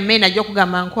know there are men ajja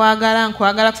okugamba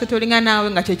nkwagala kusettolinga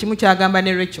naawe nga kyekimu kyagamba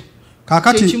ne Rachel.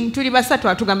 Kakati tuli basatu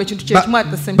atugamba ekintu kyekimu at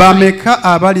the same time. Bameka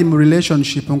abali mu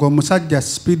relationship ng'omusajja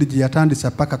speed gye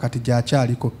yatandisa paka kati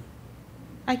gy'akyaliko.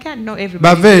 I can't know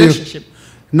everybody's relationship.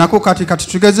 Nako kati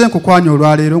tugeze nkukwanya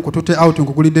olwaleero nkutute out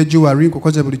nkugulidde jewelry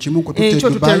nkukoze buli kimu nkutute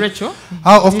Dubai.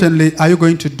 How often are you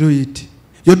going to do it?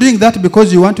 You're doing that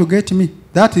because you want to get me.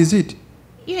 That is it.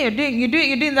 Yeah, you're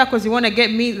doing that because you want to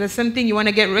get me. The same thing you want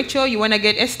to get Rachel, you want to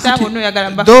get Esther.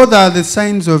 Those are the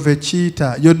signs of a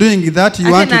cheater. You're doing that,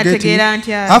 you want to get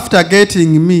me. After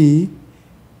getting me,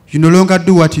 you no longer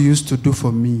do what you used to do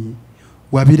for me.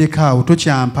 Wabireka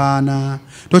tokyampaana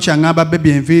tokyangamba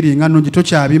baby enviiri nga nnungi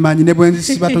tokyabimanyi ne bwe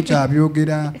nzisiba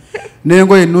tokyabyogera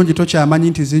n'engoye ennungi tokyamanyi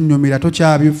nti zinnyumira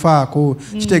tokyabifaako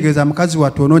kitegeeza mukazi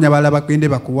wattu onoonya balala bagende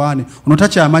bakuwaane ono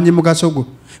takyamanyi mugaso gwo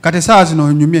kati essaawa zino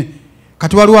onyumye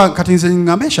kati waliwo kati nze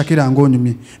ngamba Shakira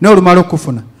ng'onyumye naye olumala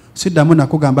okufuna siddamu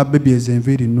nakugamba baby ezo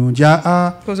enviiri nnungi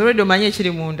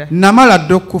namala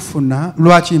dde okufuna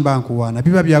lwaki mba nkuwaana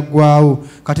biba byaggwawo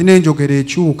kati n'enjogera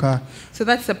ekyuka. So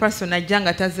that's the person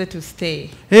ajanga taze to stay.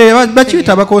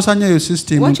 Bakiyita bakoosanya eyo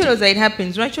system. What it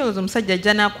happens, Rachel omusajja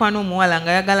jana akwana omuwala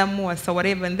nga yagala muwasa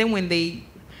whatever, and then when they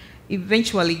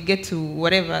eventually get to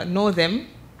whatever, know them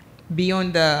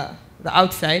beyond the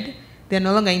outside, they're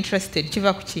no longer interested.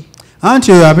 Kiva kuki.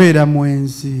 Anti oyo abeera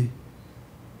mwenzi.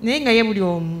 Naye nga ye buli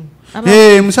omu.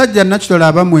 Musajja natural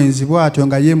aba mwenzi bw'atyo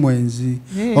nga ye mwenzi.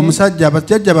 Omusajja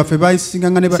abajjajja baffe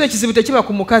bayisinga nga ne so ekizibu tekiba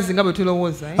ku mukazi nga bwe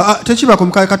tulowooza. Tekiba ku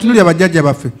mukazi katunuli abajjajja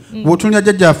baffe. Bw'otunulya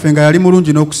jjajja waffe nga yali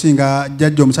mulungi n'okusinga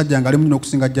jjajja omusajja nga ali mulungi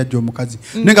n'okusinga jjajja omukazi.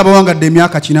 Naye nga bawangadde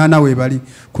emyaka 80 we bali.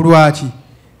 Ku lwaki?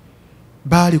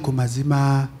 Baali ku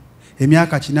mazima.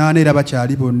 Emyaka 80 era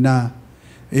bakyali bonna.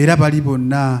 Era bali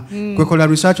bonna kwekola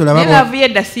research olaba laavu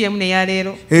yedda CM ne ya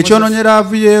leero ekyonoonye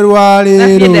laavu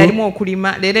yerwaleero yalimu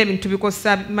okulima leero ebintu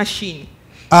bikosa machine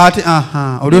ate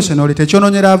olyose n'oleta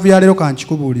ekyonoonye laavu ya leero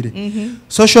kankikubuulire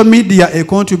social media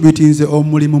econtributinze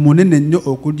omulimu munene nnyo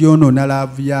okudyonoona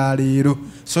laavu ya leero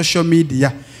social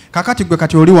media kakati gwe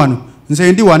kati oli wano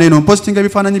nze ndi wano eno mpostinga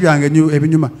ebifaananyi byange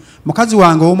ebinyuma mukazi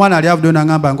wange omwana ali avuddeyo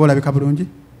n'angamba ng'olabika bulungi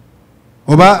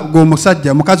oba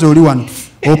g'omusajja mukazi oli wano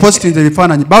opostinze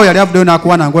ebifaananyi bawo yali avuddeyo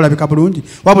n'akuwaana ng'olabika bulungi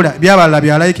wabula byabalala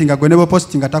bya likinga gwe ne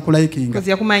bopostinga takulayikinga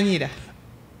yakumanyira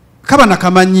kaba na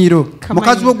kamanyiiro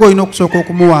mukazi wo gw'olina okusooka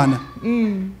okumuwaana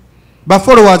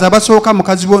bafollowers abasooka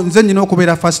mukazi wo nze nnyina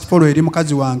okubeera first follow eri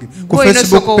mukazi wange ku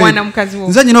Facebook page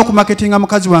nze nnyina okumarketinga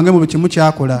mukazi wange mu buli kimu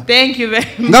kyakola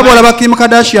nga bw'olaba Kim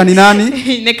Kardashian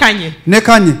nani ne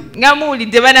Kanye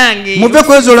muve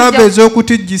ku ezo laba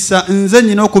ez'okutijjisa nze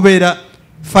nnyina okubeera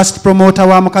first promoter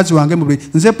wa mukazi wange mu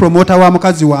nze promoter wa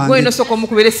mukazi wange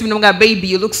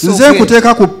nze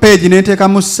nkuteeka ku page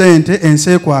n'enteekamu ssente ensi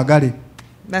ekwagale.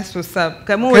 That's what's up.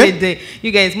 Okay?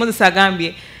 You guys, Moses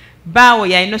Agambie. Bawo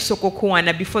ya ino soko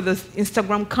kuwana before those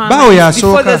Instagram comments,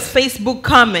 before those Facebook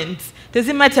comments.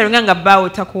 Doesn't matter nganga bawo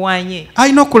takuwanye.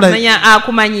 I know kula. Manya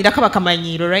kumanyira kaba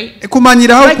kamanyiro, right?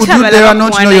 Kumanyira how could you dare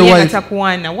not know your wife?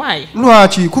 Takuwana. Why?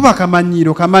 Lwachi kuba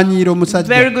kamanyiro musajja.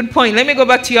 Very good point. Let me go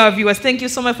back to your viewers. Thank you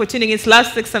so much for tuning in. It's Love,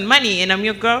 Sex and Money, and I'm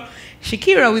your girl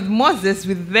Shakira with Moses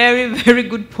with very, very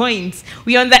good points.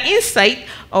 We are on the insight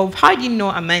of how do you know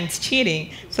a man's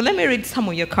cheating. So let me read some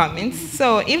of your comments.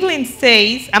 So Evelyn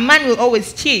says, a man will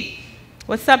always cheat.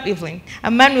 What's up, Evelyn?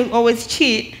 A man will always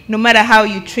cheat no matter how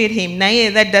you treat him. Now, yeah,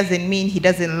 that doesn't mean he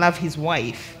doesn't love his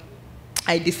wife.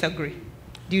 I disagree.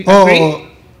 Do you agree? Oh,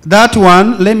 that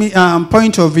one, let me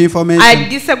point of information. I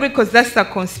disagree because that's a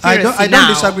conspiracy. I don't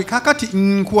disagree. Kakati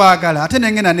nkwagala ate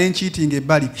nengena nencheating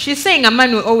ebali. She's saying a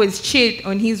man will always cheat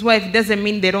on his wife doesn't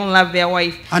mean they don't love their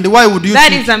wife. And why would you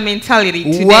That cheat? is a mentality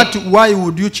today. Why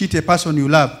would you cheat a person you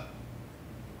love?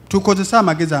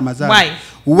 Why?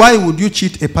 Why would you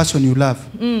cheat a person you love?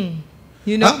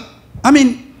 You know? I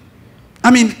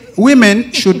mean,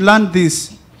 women should learn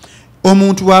this.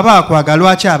 Omuntu waba akwaga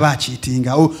lwaki aba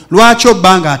cheatinga lwaki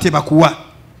obanga ate bakuwa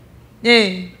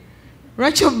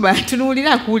lwaki oba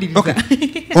tunuulira akuwuliriza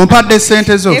ompadde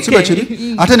sente zo sibe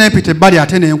kiri ate nempite ebbali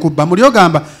ate nenkubba muli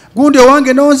ogamba gundi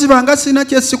owange nonziba nga sina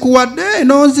kyesikuwadde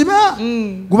nonziba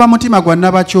guba mutima gwa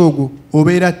nabakyogo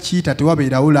obeera kiita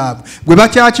tewabeerawo laavu gwe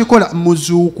bakyakikola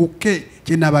muzuukuke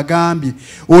kyenabagambye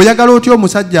oyagala otya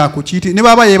omusajja akukiiti ne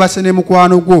baba yeebase ne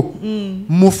mukwano gwo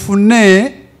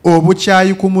mufune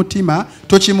obukyayi ku mutima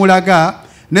tokimulaga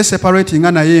ne separating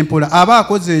naye empola aba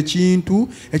akoze ekintu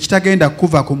ekitagenda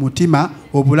kuva ku mutima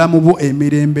obulamu bwo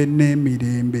emirembe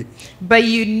n'emirembe. But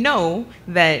you know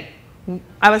that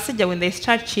abasajja when they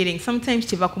start cheating sometimes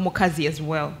kiva ku mukazi as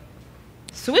well.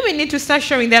 So women need to start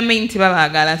showing their men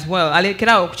tibabagala as well.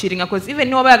 Alekerawo okucheatinga because even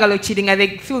no bagala cheatinga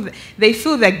they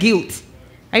feel the guilt.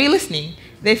 Are you listening?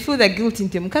 They feel the guilt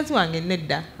nti mukazi wange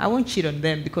nedda I won't cheat on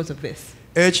them because of this.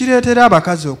 Ekireetera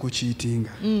abakazi okukiitinga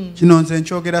kino nze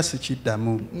nkyogera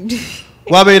sikiddamu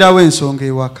wabeerawo ensonga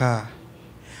ewaka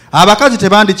abakazi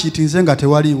tebandikiitinze nga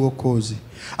tewaliiwo kozi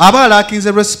aba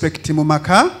alaakinze respect mu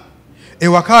maka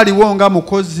ewaka aliwo nga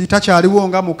mukozi takyaliwo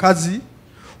nga mukazi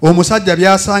omusajja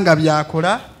byasanga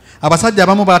byakola abasajja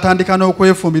abamu batandika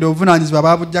n'okwefumbira obuvunaanyizibwa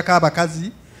babujjako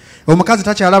abakazi omukazi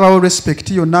takyalabawo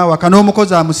respect yonna waka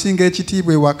n'omukozi amusinga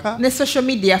ekitiibwa ewaka ne social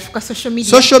media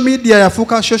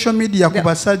yafuuka social media ku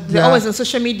basajja always on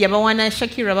social media bawaana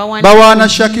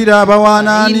Shakira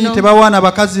bawaana ani tebawaana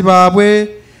bakazi baabwe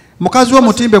mukazi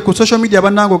w'omutimbe ku social media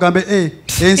bannange ogambe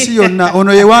ensi yonna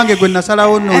ono ye wange gwe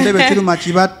nasalawo nno ndebe kiruma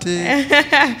kibatte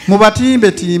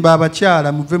mubatimbe timba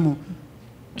abakyala muve mu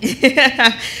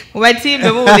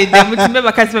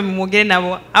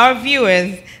Our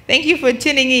viewers, thank you for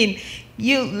tuning in.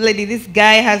 You lady, this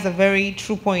guy has a very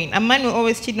true point. A man will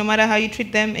always cheat no matter how you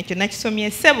treat them.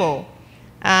 Sebo.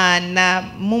 And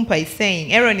Mumpa is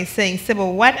saying, Aaron is saying,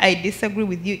 Sebo, what I disagree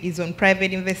with you is on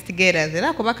private investigators.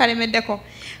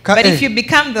 But if you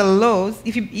become the laws,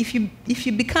 if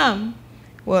you become,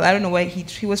 well, I don't know why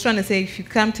he was trying to say, if you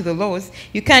come to the laws,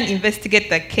 you can't investigate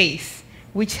the case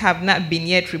which have not been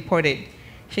yet reported.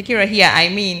 Shakira here, I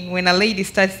mean, when a lady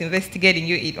starts investigating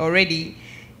you, it already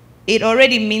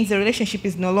means the relationship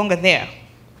is no longer there.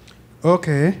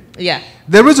 Okay. Yeah.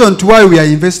 The reason why we are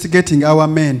investigating our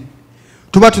men,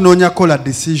 tuba tunoonya kola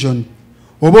decision,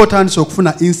 oba otandise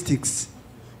okufuna instincts,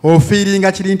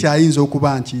 ofiiringa kiri nti ayinza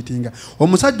okuba nkiitinga.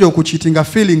 Omusajja okukiitinga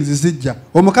feelings zijja.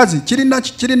 Omukazi kirina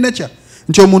kya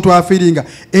nti omuntu afiiringa.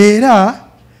 Era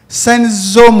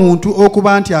signs z'omuntu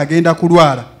okuba nti agenda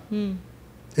kulwala.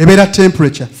 Ebeera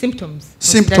temperature. Symptoms.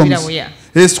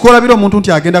 Sikwolabira omuntu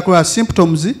nti agenda kulwala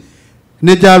symptoms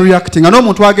ne gya reacting.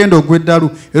 N'omuntu agenda ogweddalu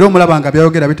era omulaba nga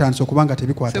byayogera bitandise okuba nga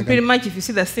tebikwatagana. So pretty much if you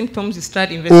see the symptoms you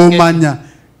start investigating. Omanya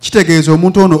kitegeeza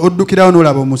omuntu ono oddukirawo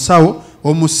n'olaba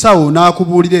omusawo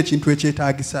n'akubuulira ekintu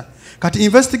ekyetaagisa. Kati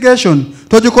investigation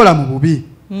togikola mu bubi.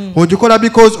 Ogikola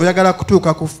because oyagala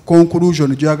kutuuka ku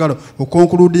conclusion gy'oyagala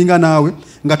okoncludinga naawe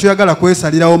nga toyagala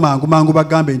kwesalirawo mangu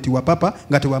bagambe nti wapapa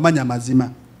nga tewamanya mazima.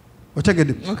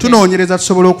 Otegedde tunoonyereza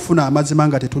tusobola okufuna amazima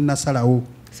nga tetunnasalawo.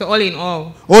 So all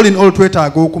in all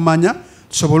twetaaga okumanya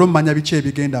tusobole omumanya biki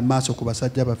ebigenda mu maaso ku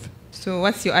basajja baffe. So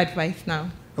what's your advice now?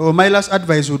 My last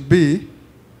advice would be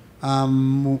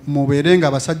mubeere nga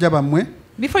abasajja bammwe.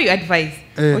 Before you advise,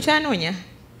 okyanoonya?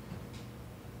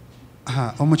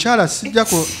 Omukyala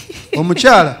sijjako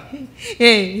omukyala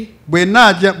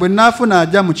bwe naafuna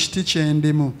ajja mu kiti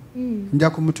kyendimu nja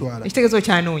kumutwala. Ekitegeezo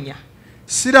okyanoonya?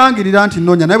 Sirangirira nti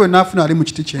noonya naye bwe naafuna ali mu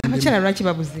kiti kyendimu. Abakyala lwaki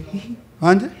babuze?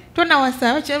 Wanje?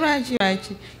 Tonawasa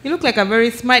lwaki? You look like a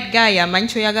very smart guy amanyi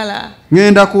kyoyagala.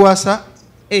 Ngenda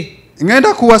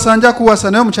kuwasa nja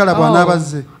kuwasa naye omukyala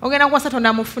bw'anaabazze. Ogenda kuwasa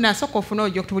tonamufuna sooka ofune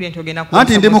ojja okutubulira nti ogenda kuwasa.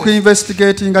 Anti ndi mu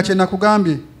kuinvestigatinga kye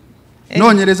nakugambye.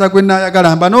 Noonyereza gwe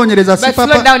naayagala mba noonyereza si papa.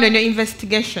 But slow down on your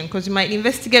investigation because you might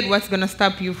investigate what's going to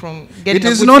stop you from getting a good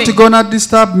thing. It is not going to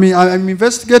disturb me. I'm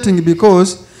investigating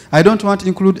because I don't want to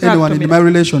include anyone in my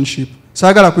relationship.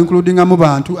 Saagala kuincludinga mu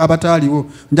bantu abataaliwo.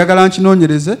 Njagala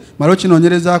nkinoonyereze, malo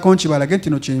kinoonyerezaako nkibalage nti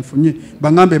no kyenfunye.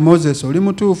 Baŋŋambe Moses oli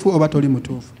mutuufu oba toli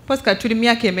mutuufu. Posca tuli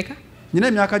myaka emeka? Nina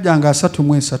emyaka gyange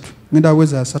 33. Ngenda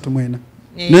aweza 34.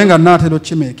 naye nga naatera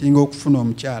okimakinga okufuna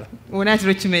omukyala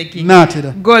Unaatera okimaking.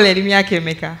 naatera Goal eri myaka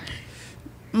emeka?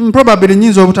 probably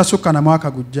nyinza obutasukka na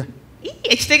mwaka gujja.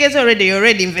 Ekitegeeza already, you're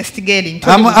already investigating.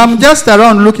 I'm just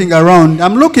around looking around.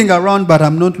 I'm looking around but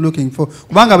I'm not looking for.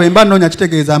 Kubanga bwe mba nnoonya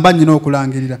kitegeeza mba nnina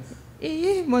okulangirira.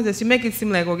 Moses, you make it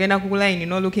seem like ogenda ku line, you're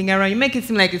not looking around. You make it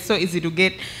seem like it's so easy to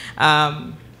get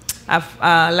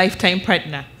a lifetime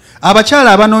partner.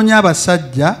 Abakyala abanoonya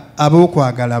abasajja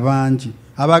ab'okwagala bangi,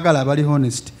 abaagala abali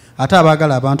honest, ate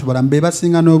abaagala abantu balamu be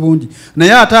basinga n'obungi.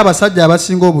 Naye ate abasajja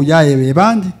abasinga obuyaaye be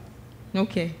bangi.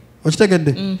 Okay.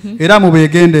 Okitegedde? Era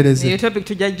mubeegendereze. Your topic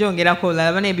to judge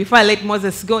before I let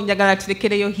Moses go, njagala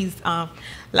tulekereyo his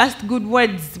last good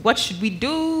words. What should we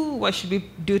do? What should we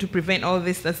do to prevent all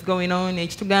this that's going on?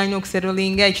 Ekituganya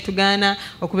okusettlinga, ekitugana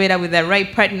okubeera with the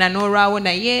right partner n'olwawo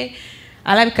naye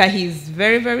alabika he's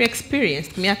very, very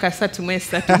experienced. Myaka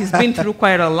 3 he's been through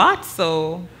quite a lot,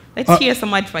 so let's hear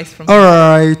some advice from him.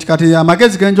 All right, kati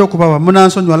amagezi genja okubawa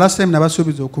munansonyiwa last time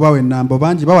nabasuubiza okubawa ennambo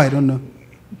bangi bawa I don't know.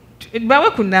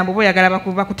 Bawe ku nnambo boyagala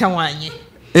bakuba kutawaanye.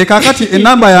 Kakati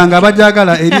ennamba yange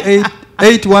abajagala eri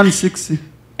 816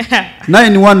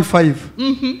 915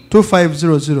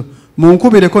 2500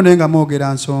 munkubireko naye nga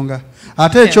mwogera nsonga.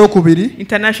 Ate ekyokubiri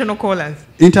international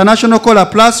caller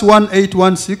plus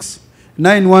 1816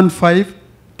 915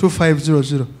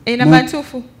 2500. Enamba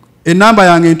ntuufu. Ennamba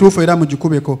yange ntuufu era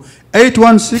mugikubeko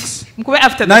 816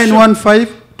 915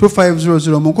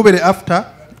 2500 munkubire after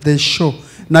the show.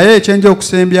 Naye ekyenje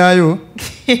okusembyayo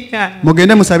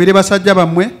mugende musabire basajja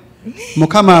bammwe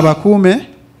Mukama abakuume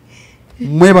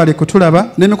mwebale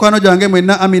kutulaba n'emikwano gyange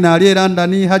mwenna Amina ali era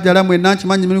ndani Hajjala mwenna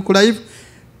nkimanyi muli ku live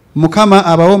Mukama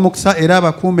abawo mukisa era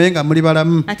abakuume nga muli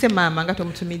balamu. Ate mama nga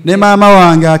tomutumidde. Ne mama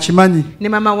wange akimanyi. Ne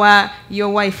mama wa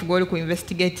your wife goli ku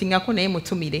investigating ako naye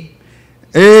mutumire.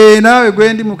 Naawe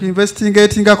gwendi mu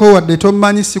investigating ako wadde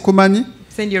tomanyi sikumanyi.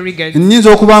 Send your regards.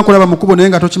 Nyinza okuba nkulaba mu kubo naye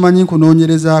nga tokimanyi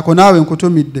nkunoonyerezaako naawe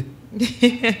nkutumidde.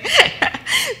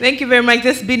 Thank you very much.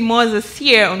 This has been Moses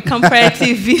here on Campfire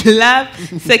TV, Love,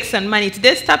 Sex and Money.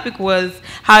 Today's topic was,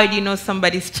 how do you know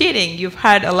somebody's cheating? You've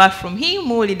heard a lot from him,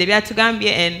 Muli Debiatu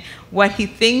Gambia, and what he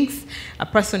thinks a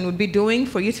person would be doing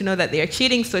for you to know that they are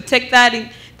cheating. So take that in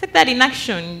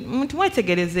action.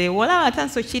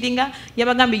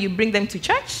 You bring them to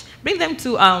church, bring them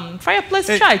to Fireplace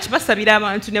Church.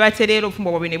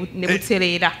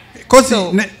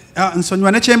 So,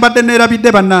 nsonyiwa nekyembadde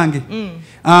neerabidde bannange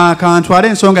kantwale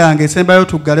ensonga yange esembayo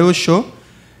tuggalewo show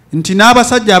nti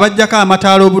n'abasajja abajjako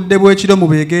amataala obudde bw'ekiro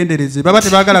mubeegendereze baba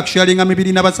tebaagala kusharinga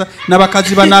mibiri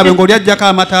n'abakazi bannaabwe ng'oli ajjako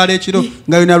amataala ekiro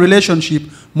nga yina relationship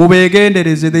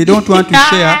mubeegendereze. They don't want to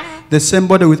share the same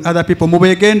body with other people.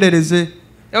 Mubeegendereze.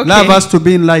 Love us to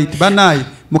be in light. Bannaye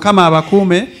Mukama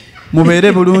abakuume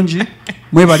mubeere bulungi.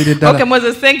 Okay,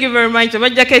 Moses, thank you very much.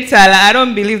 I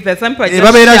don't believe that some people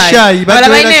are just shy. Baba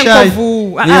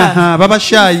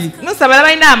shy. No, Moses,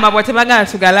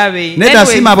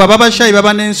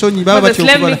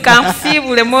 let me come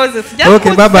Moses.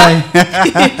 Okay, bye-bye.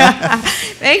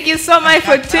 Thank you so much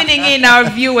for tuning in, our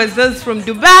viewers. Those from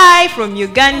Dubai, from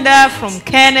Uganda, from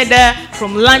Canada,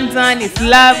 from London. It's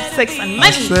Love, Sex and Money.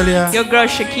 Australia. Your girl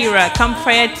Shakira,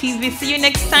 Campfire TV. See you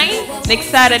next time, next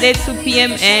Saturday, 2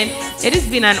 p.m. And it has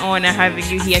been an honor having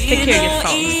you here. Take care of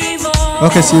yourselves.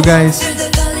 Okay, see you guys.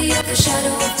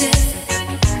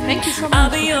 Thank you so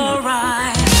much.